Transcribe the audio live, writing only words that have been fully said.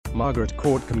Margaret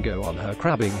Court can go on her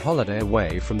crabbing holiday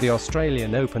away from the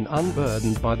Australian Open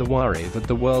unburdened by the worry that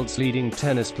the world's leading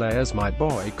tennis players might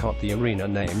boycott the arena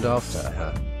named after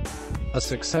her. A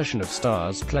succession of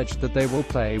stars pledged that they will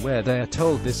play where they are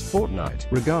told this fortnight,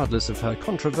 regardless of her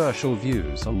controversial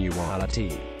views on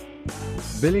neutrality.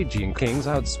 Billie Jean King's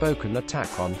outspoken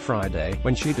attack on Friday,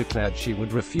 when she declared she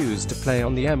would refuse to play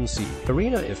on the MC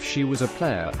Arena if she was a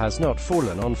player, has not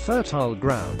fallen on fertile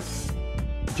ground.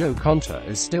 Konta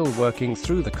is still working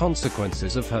through the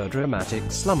consequences of her dramatic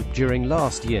slump during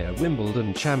last year.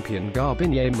 Wimbledon champion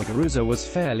Garbiñe Muguruza was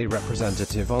fairly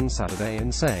representative on Saturday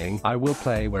in saying, "I will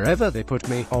play wherever they put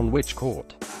me, on which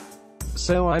court.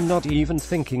 So I'm not even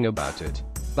thinking about it.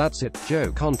 That's it."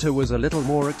 Konta was a little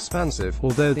more expansive,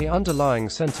 although the underlying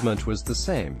sentiment was the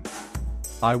same.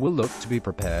 "I will look to be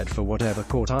prepared for whatever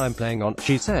court I'm playing on,"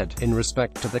 she said. In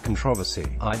respect to the controversy,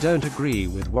 "I don't agree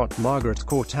with what Margaret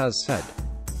Court has said.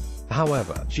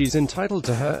 However, she's entitled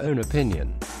to her own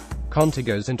opinion." Konta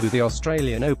goes into the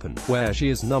Australian Open, where she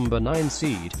is number 9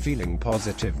 seed, feeling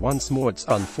positive once more. "It's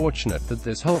unfortunate that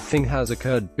this whole thing has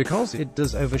occurred, because it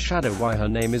does overshadow why her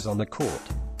name is on the court.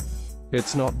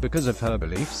 It's not because of her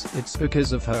beliefs, it's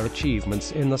because of her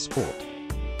achievements in the sport.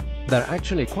 They're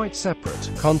actually quite separate."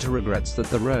 Konta regrets that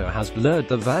the row has blurred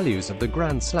the values of the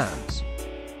Grand Slams.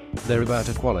 "They're about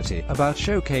equality, about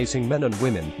showcasing men and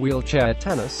women, wheelchair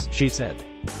tennis," she said.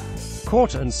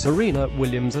 Court and Serena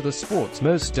Williams are the sport's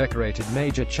most decorated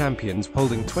major champions,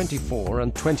 holding 24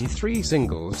 and 23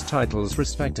 singles titles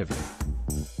respectively.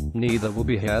 Neither will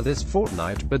be here this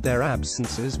fortnight, but their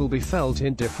absences will be felt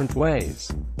in different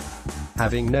ways.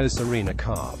 Having no Serena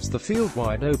carves the field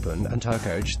wide open, and her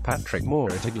coach, Patrick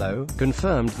Mouratoglou,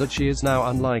 confirmed that she is now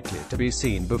unlikely to be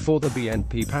seen before the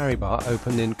BNP Paribas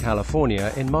Open in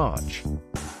California in March.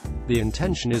 The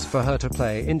intention is for her to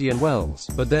play Indian Wells,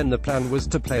 but then the plan was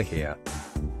to play here.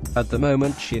 "At the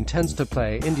moment she intends to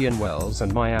play Indian Wells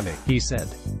and Miami," he said.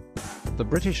 The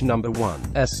British number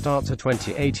 1's start to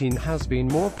 2018 has been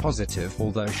more positive,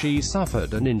 although she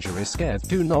suffered an injury scare.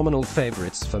 Two nominal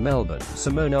favourites for Melbourne,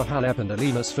 Simona Halep and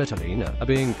Alina Svitolina, are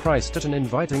being priced at an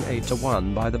inviting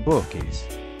 8-1 by the bookies.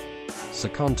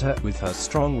 Konta, with her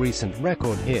strong recent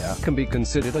record here, can be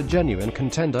considered a genuine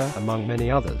contender, among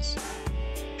many others.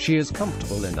 She is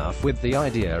comfortable enough with the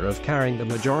idea of carrying the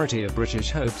majority of British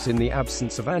hopes in the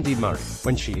absence of Andy Murray,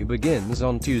 when she begins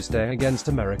on Tuesday against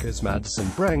America's Madison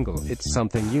Brangle. "It's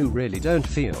something you really don't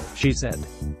feel," she said.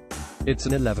 "It's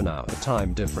an 11-hour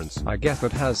time difference, I guess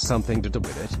that has something to do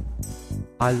with it.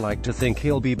 I like to think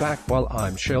he'll be back while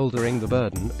I'm shouldering the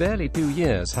burden." Barely 2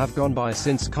 years have gone by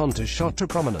since Konta shot to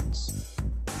prominence.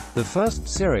 The first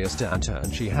serious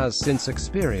downturn she has since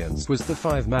experienced was the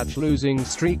 5-match losing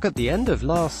streak at the end of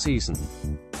last season.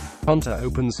 Konta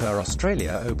opens her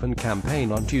Australia Open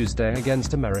campaign on Tuesday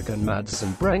against American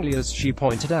Madison Brangle. As she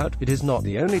pointed out, it is not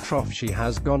the only trough she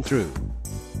has gone through.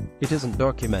 "It isn't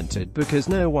documented because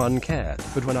no one cared,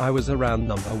 but when I was around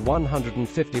number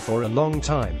 150 for a long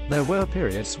time, there were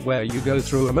periods where you go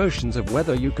through emotions of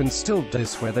whether you can still do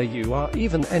this, whether you are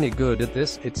even any good at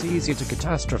this. It's easy to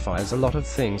catastrophize a lot of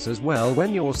things as well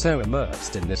when you're so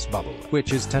immersed in this bubble,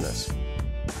 which is tennis.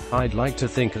 I'd like to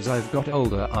think as I've got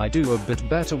older I do a bit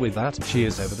better with that." She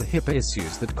is over the hip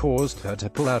issues that caused her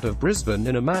to pull out of Brisbane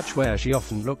in a match where she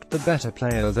often looked the better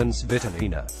player than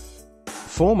Svitolina.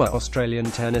 Former Australian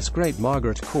tennis great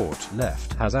Margaret Court,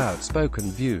 left, has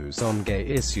outspoken views on gay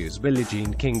issues. Billie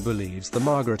Jean King believes the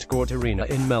Margaret Court Arena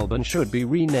in Melbourne should be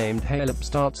renamed. Halep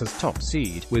starts as top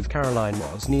seed, with Caroline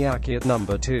Wozniacki at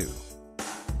number 2.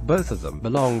 Both of them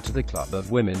belong to the club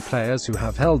of women players who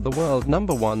have held the world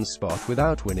number 1 spot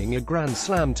without winning a Grand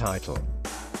Slam title.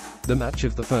 The match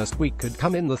of the first week could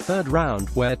come in the third round,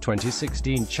 where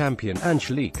 2016 champion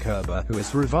Angelique Kerber, who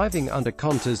is reviving under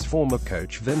Konta's former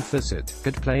coach Vim Fisset,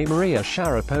 could play Maria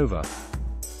Sharapova.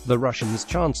 The Russian's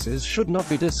chances should not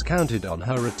be discounted on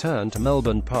her return to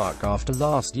Melbourne Park after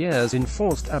last year's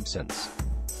enforced absence.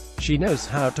 She knows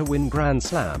how to win Grand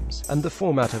Slams, and the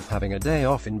format of having a day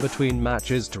off in between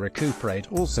matches to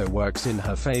recuperate also works in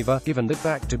her favor, given that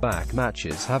back-to-back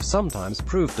matches have sometimes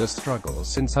proved a struggle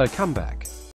since her comeback.